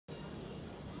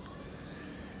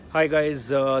Hi guys,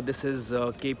 this is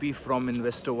KP from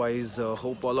InvestorWise.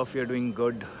 Hope all of you are doing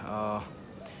good.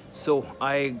 So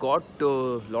I got a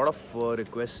lot of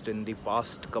requests in the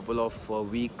past couple of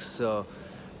weeks to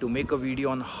make a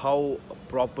video on how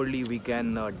properly we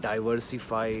can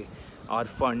diversify our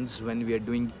funds when we are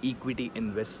doing equity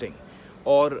investing,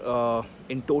 or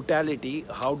in totality,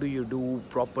 how do you do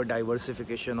proper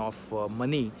diversification of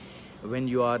money when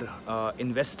you are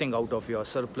investing out of your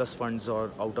surplus funds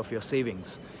or out of your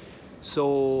savings.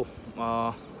 So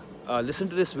listen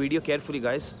to this video carefully,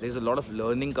 guys. There's a lot of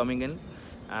learning coming in,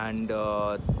 and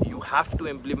you have to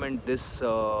implement this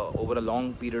over a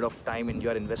long period of time in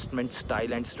your investment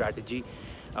style and strategy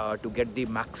to get the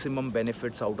maximum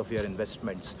benefits out of your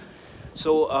investments.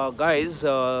 So guys,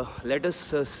 let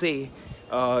us say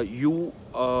you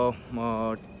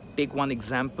take one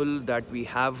example that we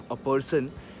have a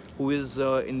person who is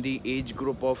in the age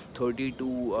group of 30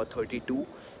 to 32,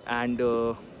 and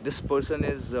this person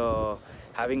is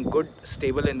having good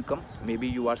stable income. Maybe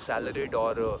you are salaried,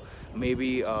 or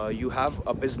maybe you have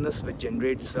a business which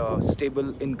generates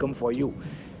stable income for you,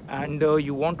 and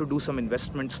you want to do some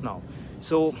investments now.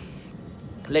 So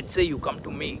let's say you come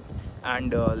to me,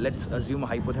 and let's assume a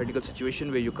hypothetical situation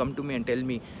where you come to me and tell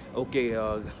me, okay,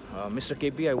 Mr.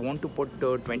 KP, I want to put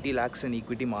 20 lakhs in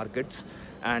equity markets,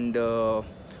 and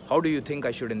how do you think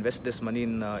I should invest this money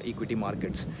in equity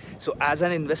markets? So as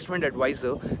an investment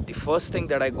advisor, the first thing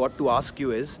that I got to ask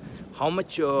you is, how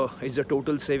much is the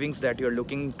total savings that you're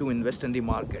looking to invest in the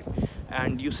market?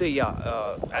 And you say,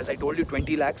 yeah, as I told you,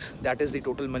 20 lakhs, that is the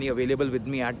total money available with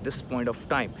me at this point of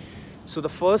time. So the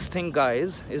first thing,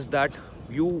 guys, is that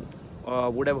you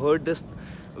would have heard this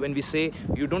when we say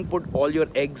you don't put all your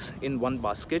eggs in one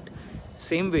basket.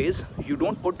 Same ways, you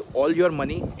don't put all your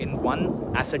money in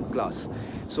one asset class.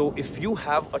 So if you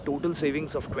have a total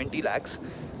savings of 20 lakhs,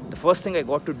 the first thing I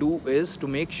got to do is to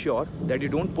make sure that you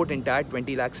don't put entire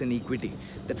 20 lakhs in equity.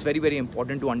 That's very, very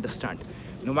important to understand.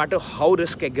 No matter how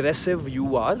risk aggressive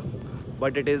you are,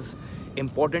 but it is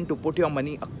important to put your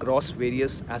money across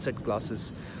various asset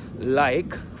classes.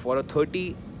 Like for a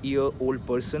 30-year-old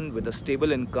person with a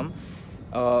stable income,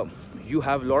 you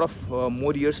have a lot of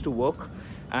more years to work,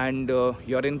 and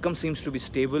your income seems to be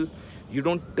stable. You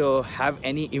don't have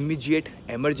any immediate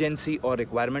emergency or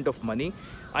requirement of money.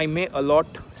 I may allot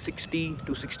 60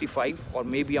 to 65 or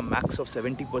maybe a max of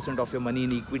 70% of your money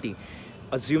in equity,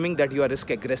 assuming that you are risk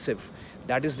aggressive.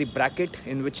 That is the bracket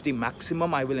in which the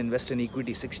maximum I will invest in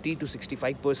equity, 60 to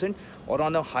 65%, or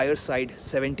on a higher side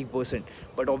 70%,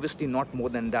 but obviously not more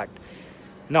than that.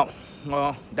 Now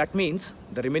that means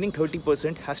the remaining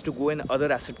 30% has to go in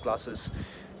other asset classes.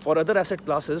 For other asset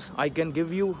classes, I can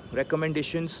give you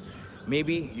recommendations.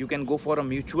 Maybe you can go for a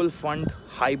mutual fund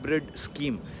hybrid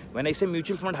scheme. When I say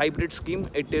mutual fund hybrid scheme,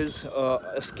 it is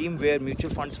a scheme where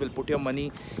mutual funds will put your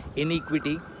money in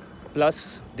equity,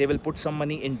 plus they will put some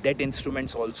money in debt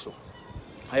instruments also.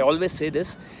 I always say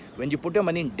this, when you put your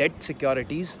money in debt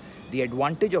securities, the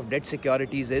advantage of debt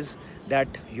securities is that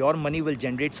your money will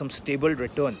generate some stable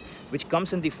return, which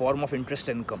comes in the form of interest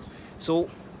income. So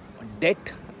debt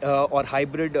or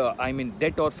hybrid,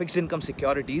 debt or fixed income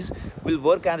securities will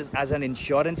work as an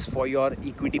insurance for your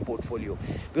equity portfolio,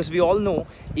 because we all know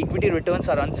equity returns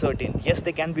are uncertain. Yes,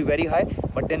 they can be very high,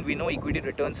 but then we know equity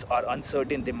returns are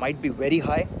uncertain. They might be very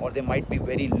high or they might be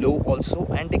very low also,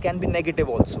 and they can be negative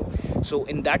also. So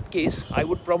in that case, I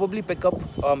would probably pick up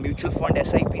a mutual fund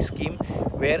SIP scheme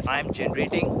where I am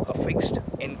generating a fixed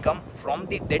income from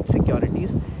the debt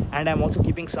securities, and I'm also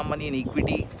keeping some money in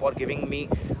equity for giving me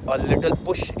a little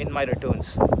push in my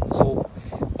returns. So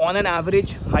on an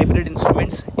average, hybrid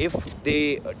instruments, if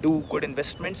they do good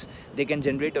investments, they can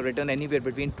generate a return anywhere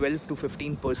between 12 to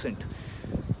 15%.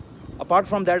 Apart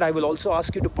from that, I will also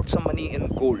ask you to put some money in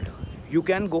gold. You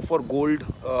can go for gold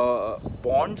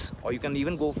bonds, or you can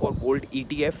even go for gold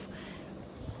ETF.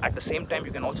 At the same time,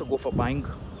 you can also go for buying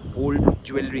gold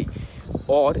jewelry,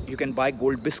 or you can buy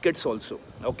gold biscuits also.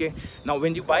 Okay, now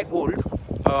when you buy gold,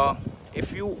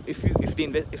 if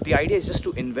the idea is just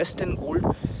to invest in gold,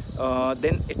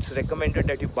 then it's recommended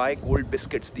that you buy gold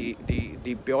biscuits, the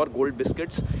pure gold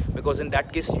biscuits, because in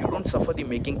that case you don't suffer the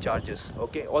making charges.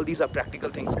 Okay, all these are practical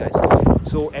things, guys.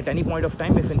 So at any point of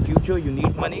time, if in future you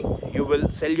need money, you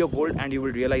will sell your gold and you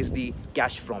will realize the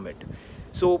cash from it.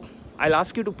 So I'll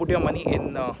ask you to put your money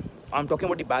in, I'm talking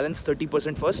about the balance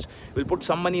 30% first. We'll put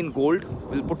some money in gold,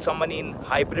 we'll put some money in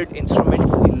hybrid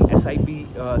instruments, in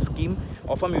SIP scheme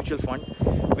of a mutual fund.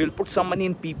 We'll put some money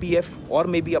in PPF, or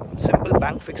maybe a simple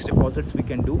bank fixed deposits we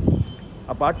can do.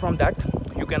 Apart from that,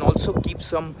 you can also keep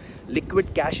some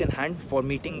liquid cash in hand for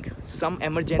meeting some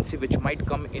emergency which might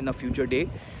come in a future day.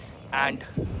 And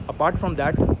apart from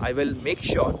that, I will make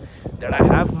sure that I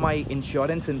have my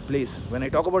insurance in place. When I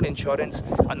talk about insurance,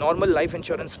 a normal life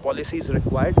insurance policy is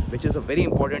required, which is a very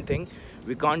important thing.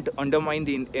 We can't undermine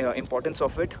the importance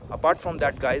of it. Apart from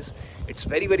that, guys, it's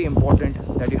very, very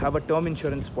important that you have a term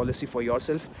insurance policy for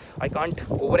yourself. I can't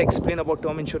over explain about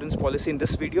term insurance policy in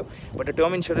this video, but a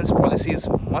term insurance policy is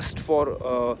must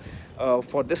for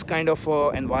this kind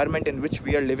of environment in which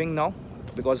we are living now,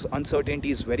 because uncertainty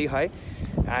is very high.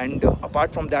 And apart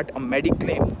from that, a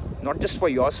mediclaim, not just for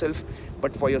yourself,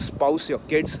 but for your spouse, your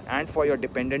kids, and for your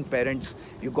dependent parents.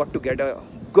 You got to get a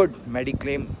good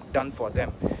mediclaim done for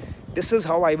them. This is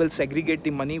how I will segregate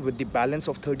the money with the balance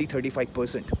of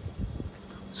 30-35%.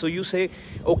 So you say,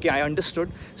 okay, I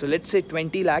understood. So let's say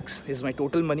 20 lakhs is my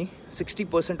total money,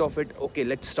 60% of it, okay,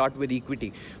 let's start with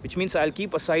equity, which means I'll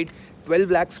keep aside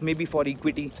 12 lakhs maybe for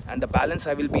equity, and the balance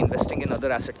I will be investing in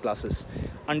other asset classes.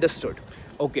 Understood.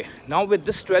 Okay, now with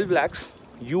this 12 lakhs,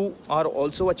 you are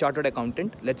also a chartered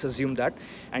accountant, let's assume that,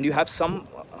 and you have some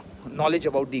knowledge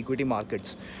about the equity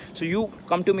markets. So you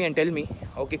come to me and tell me,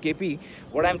 okay, KP,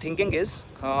 what I'm thinking is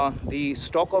the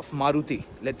stock of Maruti,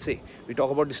 let's say we talk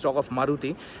about the stock of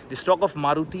Maruti. The stock of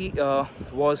Maruti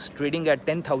was trading at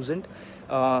 10,000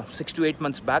 6 to 8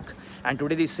 months back, and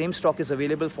today the same stock is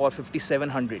available for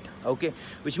 5,700. Okay,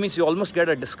 which means you almost get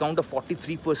a discount of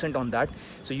 43% on that.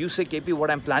 So you say, KP, what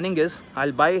I'm planning is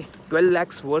I'll buy 12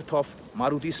 lakhs worth of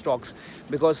Maruti stocks,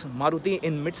 because Maruti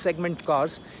in mid-segment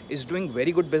cars is doing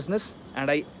very good business, and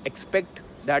I expect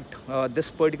that this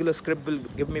particular script will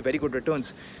give me very good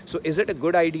returns. So is it a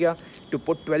good idea to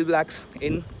put 12 lakhs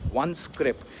in one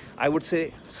script? I would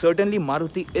say certainly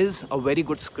Maruti is a very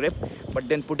good script, but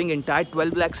then putting entire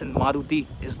 12 lakhs in Maruti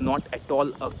is not at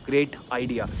all a great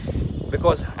idea,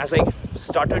 because as I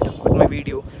started with my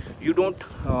video, you don't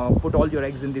put all your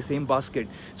eggs in the same basket.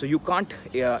 So you can't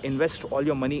invest all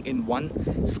your money in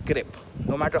one script,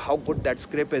 no matter how good that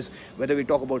script is, whether we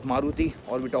talk about Maruti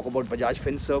or we talk about Bajaj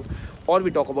Finserv or we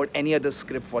talk about any other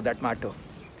script for that matter.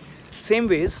 Same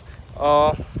ways,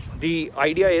 the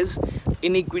idea is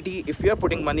in equity, if you are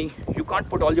putting money, you can't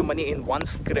put all your money in one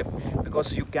script,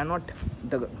 because you cannot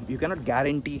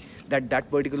guarantee that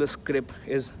that particular script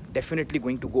is definitely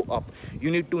going to go up. You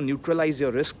need to neutralize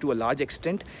your risk to a large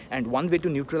extent, and one way to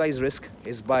neutralize risk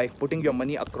is by putting your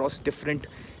money across different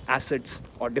assets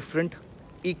or different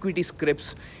equity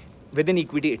scripts within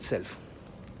equity itself.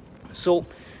 So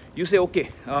you say, okay,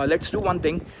 let's do one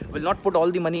thing. We'll not put all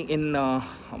the money in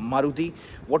Maruti.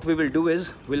 What we will do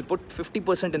is we'll put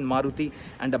 50% in Maruti,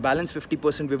 and the balance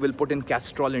 50% we will put in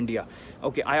Castrol India.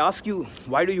 Okay, I ask you,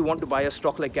 why do you want to buy a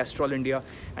stock like Castrol India?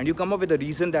 And you come up with a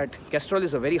reason that Castrol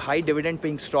is a very high dividend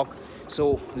paying stock.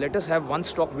 So let us have one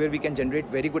stock where we can generate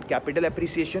very good capital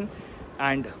appreciation,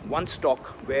 and one stock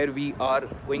where we are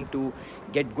going to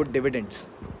get good dividends.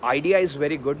 Idea is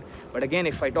very good, but again,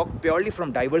 if I talk purely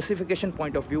from diversification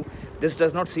point of view, this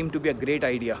does not seem to be a great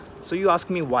idea. So you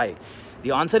ask me why. The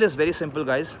answer is very simple,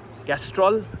 guys.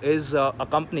 Castrol is a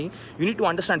company. You need to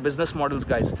understand business models,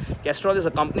 guys. Castrol is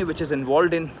a company which is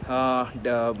involved in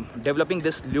developing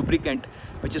this lubricant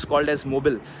which is called as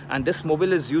Mobil, and this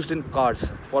Mobil is used in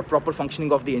cars for proper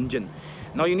functioning of the engine.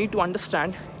 Now you need to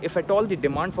understand, if at all the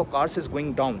demand for cars is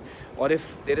going down, or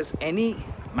if there is any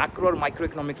macro or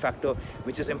microeconomic factor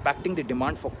which is impacting the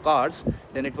demand for cars,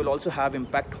 then it will also have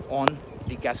impact on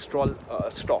the Castrol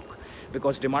stock,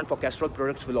 because demand for Castrol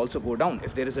products will also go down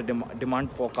if there is a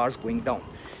demand for cars going down.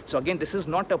 So again, this is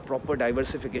not a proper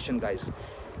diversification, guys.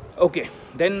 Okay,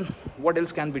 then what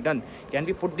else can be done? Can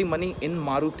we put the money in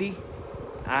Maruti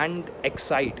and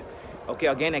Exide? Okay,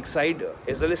 again, Exide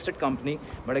is a listed company,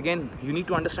 but again, you need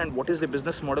to understand what is the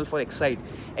business model for Exide.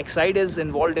 Exide is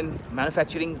involved in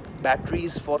manufacturing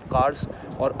batteries for cars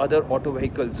or other auto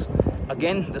vehicles.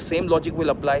 Again, the same logic will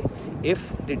apply.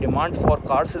 If the demand for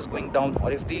cars is going down,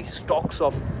 or if the stocks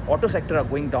of auto sector are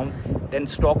going down, then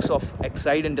stocks of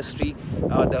Exide industry,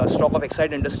 the stock of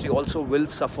Exide industry also will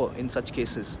suffer in such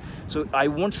cases. So I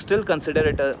won't still consider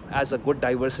it as a good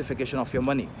diversification of your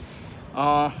money.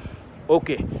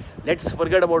 Okay, let's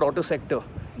forget about auto sector.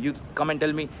 You come and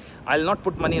tell me, I'll not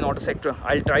put money in auto sector.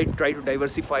 I'll try to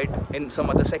diversify it in some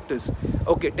other sectors.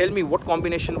 Okay, tell me, what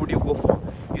combination would you go for?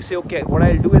 You say, okay, what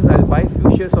I'll do is I'll buy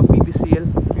few shares of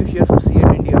BPCL, few shares of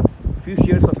CEAT India, few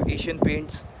shares of Asian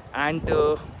Paints, and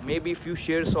maybe few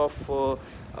shares of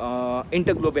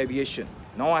Interglobe Aviation.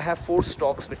 Now I have 4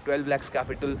 stocks with 12 lakhs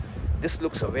capital. This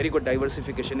looks a very good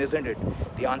diversification, isn't it?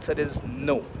 The answer is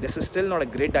no. This is still not a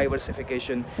great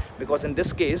diversification, because in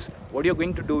this case, what you're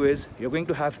going to do is you're going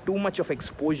to have too much of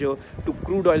exposure to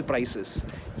crude oil prices.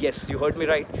 Yes, you heard me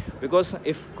right. Because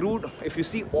if you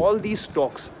see all these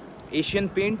stocks, Asian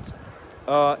Paints,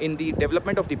 in the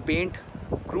development of the paint,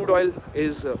 crude oil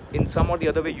is in some or the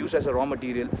other way used as a raw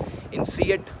material. In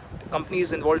CET,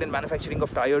 companies involved in manufacturing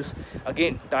of tires.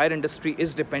 Again, tire industry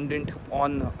is dependent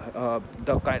on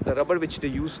the rubber which they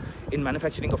use in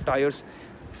manufacturing of tires.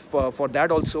 For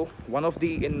that also, one of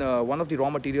the raw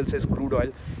materials is crude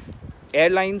oil.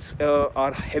 Airlines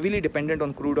are heavily dependent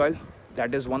on crude oil.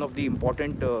 That is one of the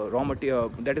important raw material.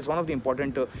 That is one of the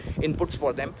important inputs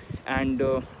for them. And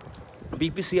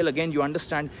BPCL, again, you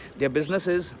understand, their business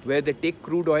is where they take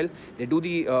crude oil, they do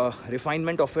the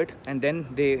refinement of it, and then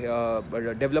they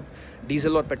develop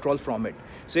diesel or petrol from it.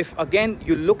 So if again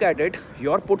you look at it,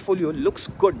 your portfolio looks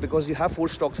good because you have 4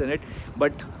 stocks in it,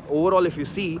 but overall if you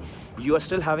see, you are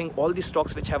still having all these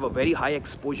stocks which have a very high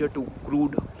exposure to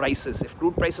crude prices. If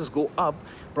crude prices go up,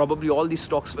 probably all these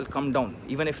stocks will come down,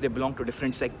 even if they belong to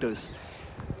different sectors.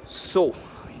 So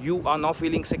you are now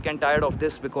feeling sick and tired of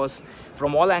this because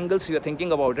from all angles you are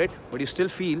thinking about it, but you still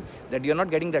feel that you're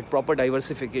not getting that proper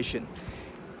diversification.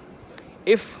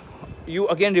 If you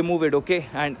again remove it, okay,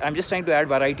 and I'm just trying to add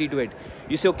variety to it.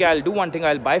 You say, okay, I'll do one thing.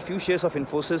 I'll buy few shares of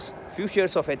Infosys, few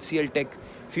shares of HCL Tech,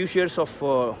 few shares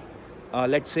of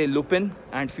let's say Lupin,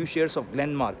 and few shares of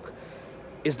Glenmark.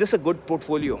 Is this a good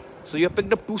portfolio? So you have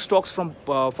picked up 2 stocks from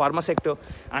pharma sector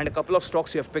and a couple of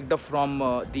stocks you have picked up from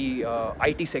the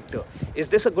IT sector. Is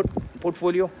this a good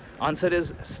portfolio? Answer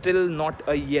is still not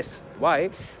a yes. Why?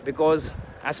 Because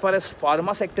as far as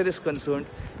pharma sector is concerned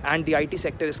and the IT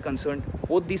sector is concerned,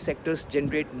 both these sectors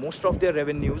generate most of their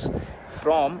revenues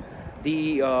from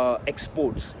the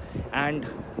exports. And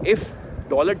if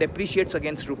dollar depreciates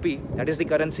against rupee, that is the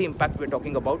currency impact we're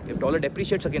talking about. If dollar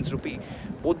depreciates against rupee,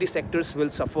 both the sectors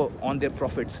will suffer on their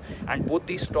profits, and both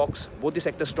the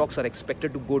sector stocks are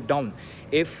expected to go down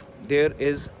if there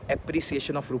is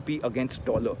appreciation of rupee against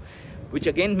dollar, which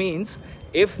again means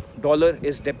if dollar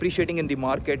is depreciating in the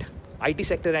market, IT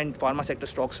sector and pharma sector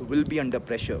stocks will be under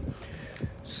pressure.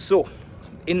 So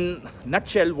in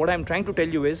nutshell, what I'm trying to tell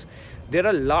you is there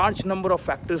are a large number of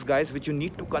factors, guys, which you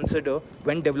need to consider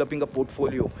when developing a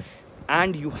portfolio.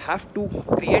 And you have to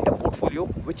create a portfolio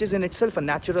which is in itself a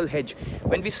natural hedge.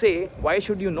 When we say, why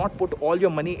should you not put all your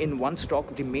money in one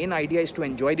stock? The main idea is to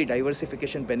enjoy the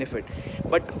diversification benefit.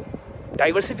 But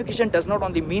diversification does not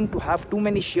only mean to have too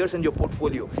many shares in your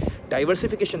portfolio.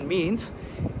 Diversification means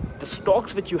the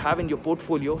stocks which you have in your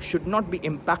portfolio should not be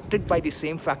impacted by the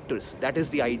same factors. That is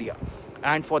the idea.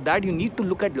 And for that, you need to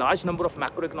look at large number of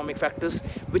macroeconomic factors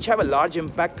which have a large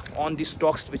impact on the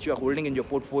stocks which you are holding in your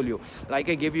portfolio. Like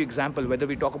I gave you example, whether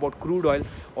we talk about crude oil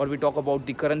or we talk about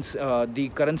the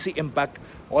currency impact,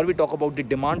 or we talk about the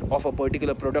demand of a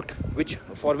particular product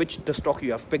for which the stock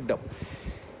you have picked up.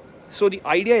 So the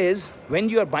idea is, when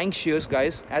you are buying shares,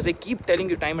 guys, as I keep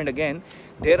telling you time and again,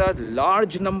 there are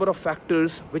large number of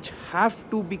factors which have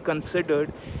to be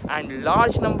considered, and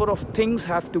large number of things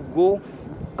have to go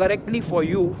correctly for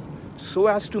you so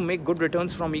as to make good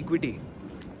returns from equity.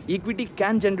 Equity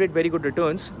can generate very good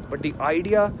returns, but the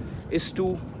idea is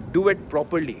to do it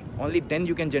properly. Only then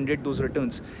you can generate those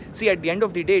returns. See, at the end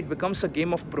of the day, it becomes a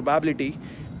game of probability,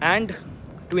 and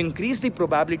to increase the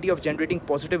probability of generating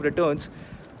positive returns,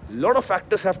 a lot of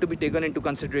factors have to be taken into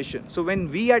consideration. So when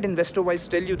we at InvestorWise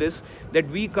tell you this, that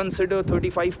we consider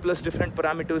 35 plus different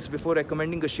parameters before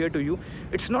recommending a share to you,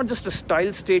 it's not just a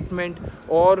style statement,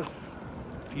 or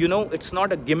it's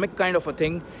not a gimmick kind of a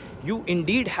thing. You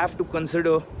indeed have to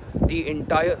consider the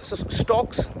entire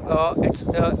stocks. It's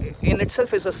in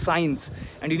itself is a science,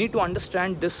 and you need to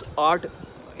understand this art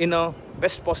in a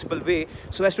best possible way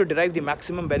so as to derive the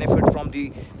maximum benefit from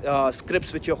the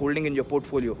scripts which you're holding in your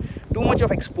portfolio. Too much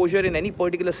of exposure in any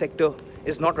particular sector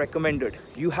is not recommended.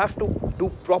 You have to do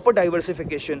proper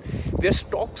diversification where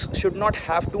stocks should not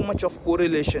have too much of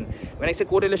correlation. When I say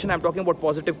correlation, I'm talking about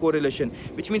positive correlation,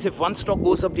 which means if one stock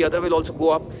goes up, the other will also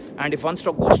go up, and if one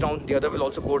stock goes down, the other will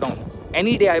also go down.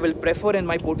 Any day I will prefer in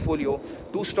my portfolio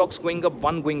 2 stocks going up,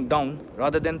 1 going down,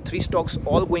 rather than 3 stocks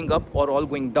all going up or all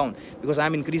going down, because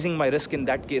I'm increasing my risk in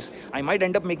that case. I might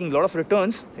end up making a lot of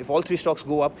returns if all 3 stocks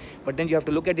go up, but then you have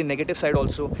to look at the negative side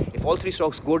also. If all 3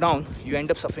 stocks go down, you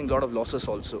end up suffering a lot of losses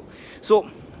also. So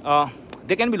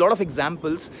there can be a lot of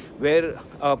examples where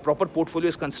a proper portfolio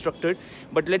is constructed,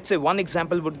 but let's say one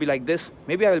example would be like this.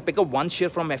 Maybe I will pick up one share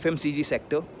from FMCG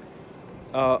sector,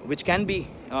 which can be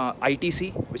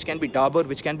ITC, which can be Dabur,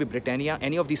 which can be Britannia.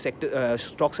 Any of these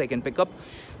stocks I can pick up.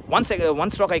 One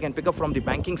stock I can pick up from the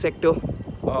banking sector,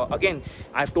 again,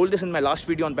 I've told this in my last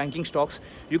video on banking stocks.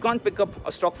 You can't pick up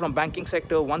a stock from banking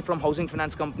sector, one from housing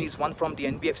finance companies, one from the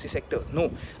NBFC sector.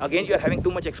 No, again, you're having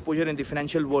too much exposure in the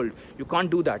financial world. You can't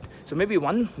do that. So maybe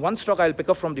one stock I'll pick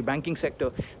up from the banking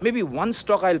sector, maybe one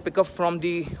stock I'll pick up from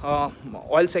the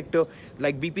oil sector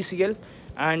like BPCL,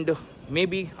 and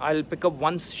maybe I'll pick up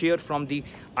one share from the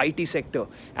IT sector.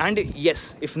 And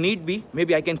yes, if need be,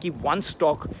 maybe I can keep one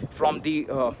stock from the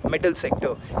metal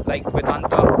sector like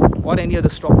Vedanta or any other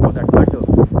stock for that matter.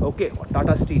 Okay,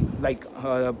 Tata Steel, like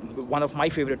one of my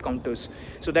favorite counters.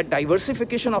 So that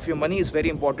diversification of your money is very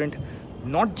important,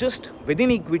 not just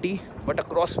within equity, but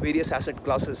across various asset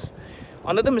classes.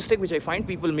 Another mistake which I find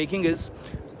people making is,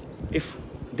 if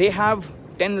they have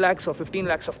 10 lakhs or 15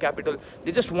 lakhs of capital,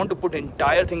 they just want to put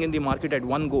entire thing in the market at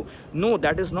one go. No,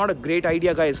 that is not a great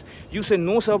idea, guys. You say,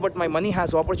 no sir, but my money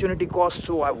has opportunity cost,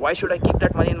 so why should I keep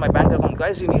that money in my bank account?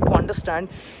 Guys, you need to understand,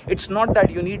 it's not that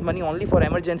you need money only for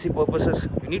emergency purposes.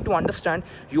 You need to understand,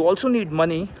 you also need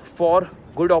money for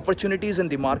good opportunities in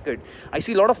the market. I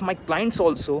see a lot of my clients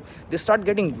also, they start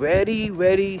getting very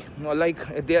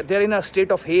like they're in a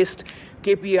state of haste.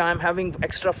 KP, I'm having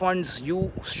extra funds,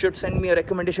 you should send me a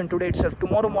recommendation today itself.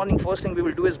 Tomorrow morning, first thing we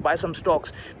will do is buy some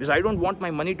stocks, because I don't want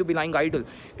my money to be lying idle.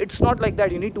 It's not like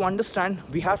that. You need to understand,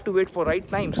 we have to wait for right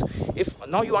times. If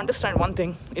now you understand one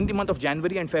thing, in the month of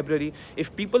January and February,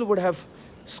 if people would have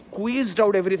squeezed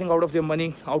out everything out of their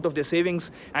money, out of their savings,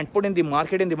 and put in the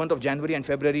market in the month of January and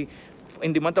February,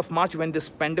 in the month of March, when this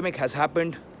pandemic has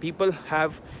happened, people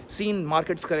have seen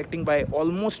markets correcting by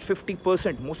almost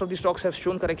 50%. Most of the stocks have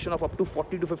shown correction of up to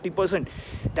 40 to 50%.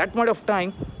 That point of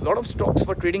time, a lot of stocks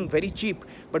were trading very cheap,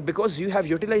 but because you have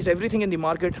utilized everything in the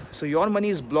market, so your money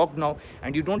is blocked now,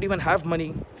 and you don't even have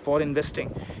money for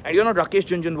investing. And you're not Rakesh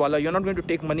Jhunjhunwala, you're not going to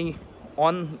take money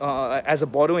on as a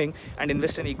borrowing and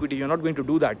invest in equity. You're not going to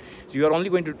do that. So you are only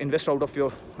going to invest out of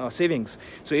your savings.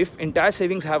 So if entire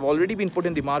savings have already been put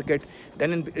in the market,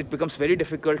 then it becomes very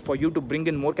difficult for you to bring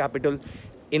in more capital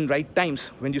in right times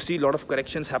when you see a lot of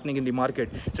corrections happening in the market.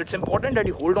 So it's important that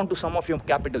you hold on to some of your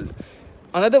capital.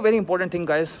 Another very important thing,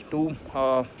 guys,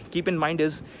 to keep in mind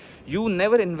is, you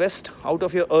never invest out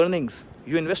of your earnings.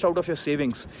 You invest out of your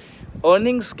savings.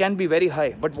 Earnings can be very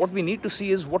high, but what we need to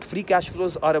see is what free cash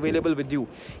flows are available with you.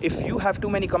 If you have too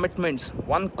many commitments,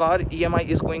 one car EMI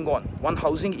is going on, one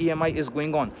housing EMI is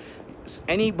going on,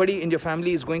 anybody in your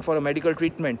family is going for a medical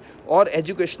treatment, or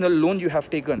educational loan you have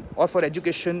taken, or for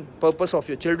education purpose of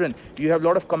your children, you have a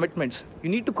lot of commitments. You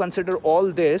need to consider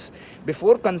all this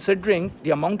before considering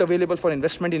the amount available for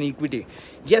investment in equity.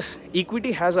 Yes,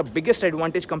 equity has a biggest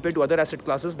advantage compared to other asset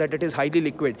classes, that it is highly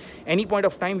liquid. Any point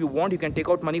of time you want, you can take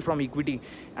out money from equity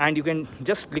and you can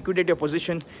just liquidate your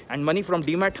position, and money from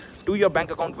demat to your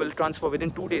bank account will transfer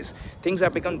within 2 days. Things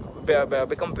have become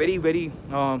very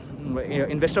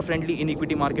investor friendly in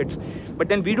equity markets. But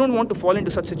then we don't want to fall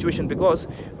into such situation, because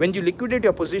when you liquidate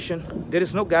your position, there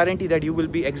is no guarantee that you will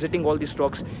be exiting all these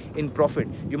stocks in profit.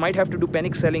 You might have to do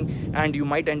panic selling, and you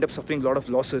might end up suffering a lot of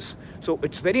losses. So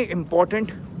it's very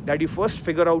important that you first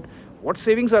figure out what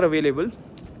savings are available.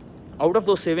 Out of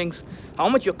those savings, how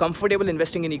much you're comfortable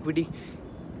investing in equity.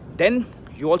 Then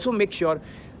you also make sure,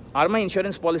 are my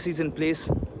insurance policies in place?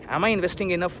 Am I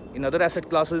investing enough in other asset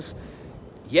classes?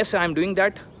 Yes, I am doing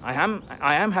that. I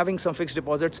am having some fixed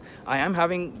deposits. I am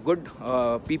having good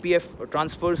PPF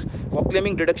transfers for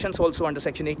claiming deductions also under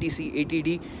Section 80C,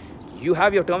 80D. You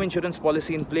have your term insurance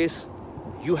policy in place.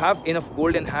 You have enough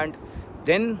gold in hand.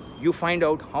 Then you find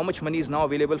out how much money is now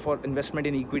available for investment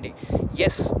in equity.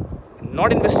 Yes,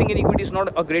 not investing in equity is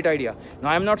not a great idea. Now,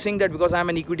 I'm not saying that because I'm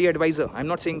an equity advisor. I'm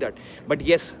not saying that. But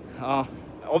yes,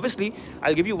 obviously,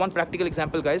 I'll give you one practical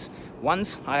example, guys.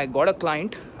 Once I got a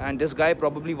client, and this guy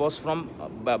probably was from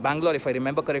Bangalore, if I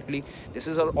remember correctly. This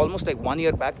is almost like 1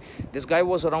 year back. This guy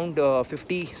was around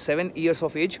 57 years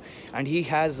of age, and he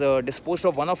has disposed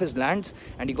of one of his lands,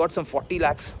 and he got some 40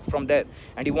 lakhs from there,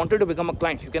 and he wanted to become a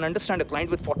client. You can understand, a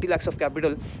client with 40 lakhs of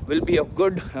capital will be a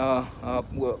good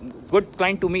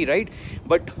client to me, right?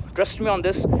 But trust me on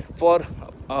this, for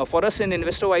us in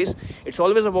InvestorWise, it's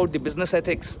always about the business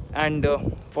ethics, and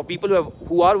for people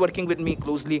who are working with me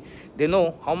closely, they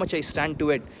know how much I stand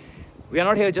to it. We are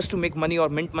not here just to make money or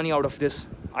mint money out of this.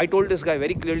 I told this guy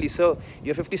very clearly, sir,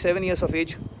 you're 57 years of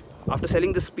age. After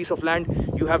selling this piece of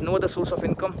land, you have no other source of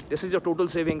income. This is your total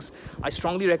savings. I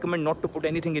strongly recommend not to put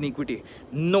anything in equity.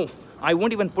 No, I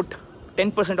won't even put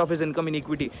 10% of his income in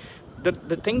equity.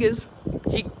 The thing is,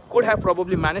 he could have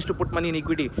probably managed to put money in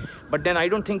equity, but then I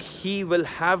don't think he will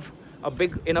have a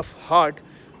big enough heart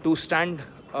to stand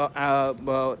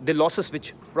the losses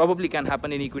which probably can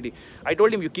happen in equity. I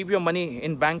told him, you keep your money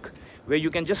in bank where you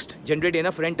can just generate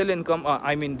enough rental income,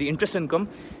 the interest income,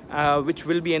 which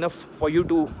will be enough for you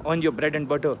to earn your bread and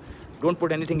butter. Don't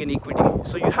put anything in equity.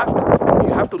 So you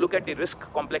have to look at the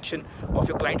risk complexion of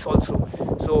your clients also.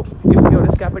 So if your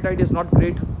risk appetite is not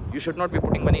great, you should not be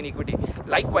putting money in equity.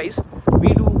 Likewise,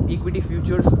 we do equity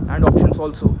futures and options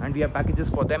also, and we have packages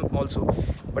for them also.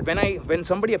 But when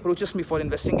somebody approaches me for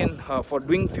investing in for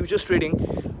doing futures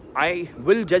trading, I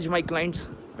will judge my clients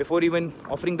before even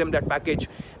offering them that package,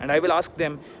 and I will ask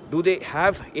them, do they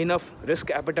have enough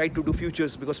risk appetite to do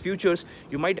futures? Because futures,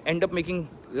 you might end up making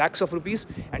lakhs of rupees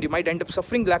and you might end up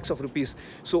suffering lakhs of rupees.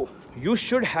 So you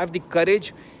should have the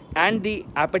courage and the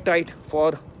appetite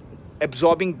for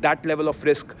absorbing that level of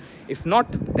risk. If not,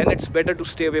 then it's better to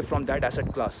stay away from that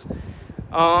asset class.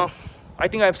 I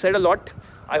think I've said a lot.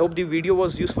 I hope the video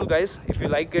was useful, guys. If you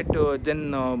like it,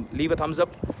 then leave a thumbs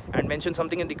up and mention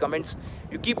something in the comments.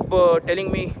 You keep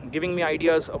telling me, giving me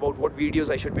ideas about what videos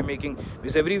I should be making,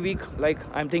 because every week, like,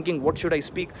 I'm thinking, what should I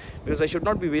speak? Because I should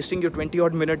not be wasting your 20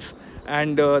 odd minutes,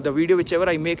 and the video whichever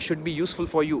I make should be useful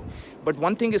for you. But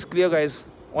one thing is clear, guys,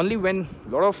 only when a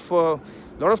lot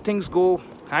of things go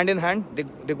hand in hand,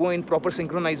 they go in proper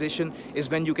synchronization, is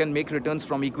when you can make returns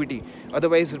from equity.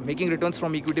 Otherwise, making returns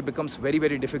from equity becomes very,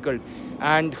 very difficult.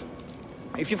 And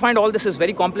if you find all this is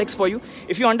very complex for you,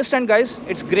 if you understand, guys,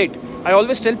 it's great. I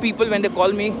always tell people when they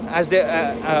call me as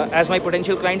my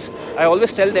potential clients, I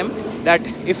always tell them that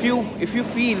if you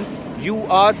feel you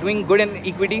are doing good in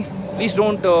equity, please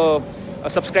don't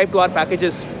subscribe to our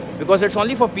packages, because it's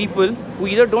only for people who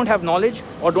either don't have knowledge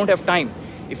or don't have time.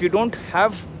 If you don't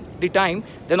have the time,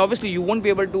 then obviously you won't be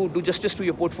able to do justice to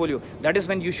your portfolio. That is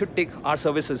when you should take our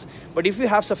services. But if you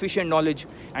have sufficient knowledge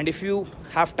and if you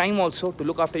have time also to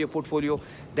look after your portfolio,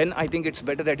 then I think it's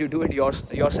better that you do it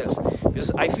yourself.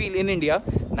 Because I feel in India,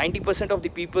 90% of the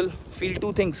people feel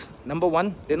two things. Number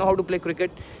one, they know how to play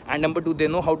cricket, and number two, they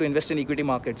know how to invest in equity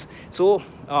markets. So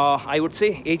I would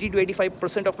say 80 to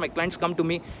 85% of my clients come to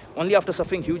me only after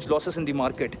suffering huge losses in the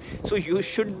market. So you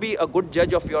should be a good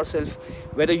judge of yourself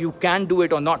whether you can do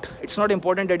it or not. It's not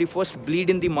important that you first bleed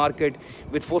in the market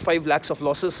with 4-5 lakhs of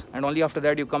losses, and only after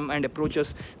that you come and approach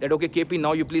us that, okay, KP,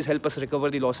 now you please help us recover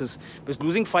the losses. Because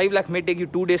losing 5 lakh may take you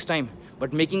 2 days time,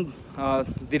 but making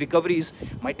the recoveries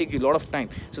might take you a lot of time.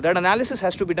 So that analysis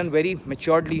has to be done very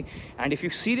maturely, and if you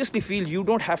seriously feel you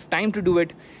don't have time to do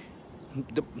it,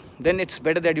 then it's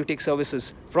better that you take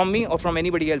services from me or from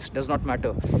anybody else, does not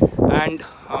matter. And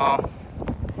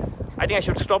I think I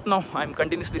should stop now. I'm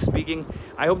continuously speaking.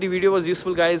 I hope the video was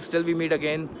useful, guys. Till we meet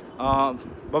again.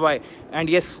 Bye-bye. And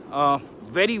yes,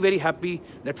 very, very happy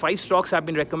that 5 stocks have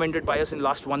been recommended by us in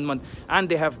last 1 month, and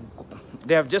they have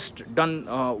just done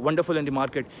wonderful in the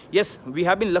market. Yes, we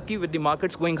have been lucky with the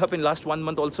markets going up in last 1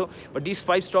 month also, but these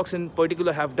 5 stocks in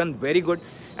particular have done very good.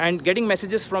 And getting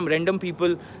messages from random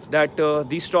people that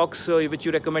these stocks which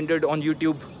you recommended on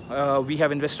YouTube, we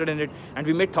have invested in it and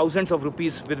we made thousands of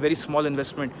rupees with very small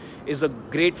investment, is a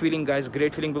great feeling, guys.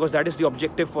 Great feeling, because that is the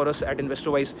objective for us at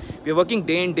InvestorWise. We are working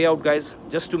day in, day out, guys,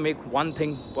 just to make one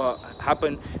thing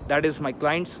happen. That is, my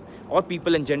clients or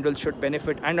people in general should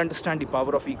benefit and understand the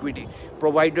power of equity,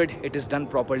 provided it is done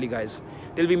properly, guys.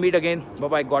 Till we meet again,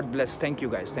 bye-bye. God bless. Thank you,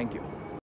 guys. Thank you.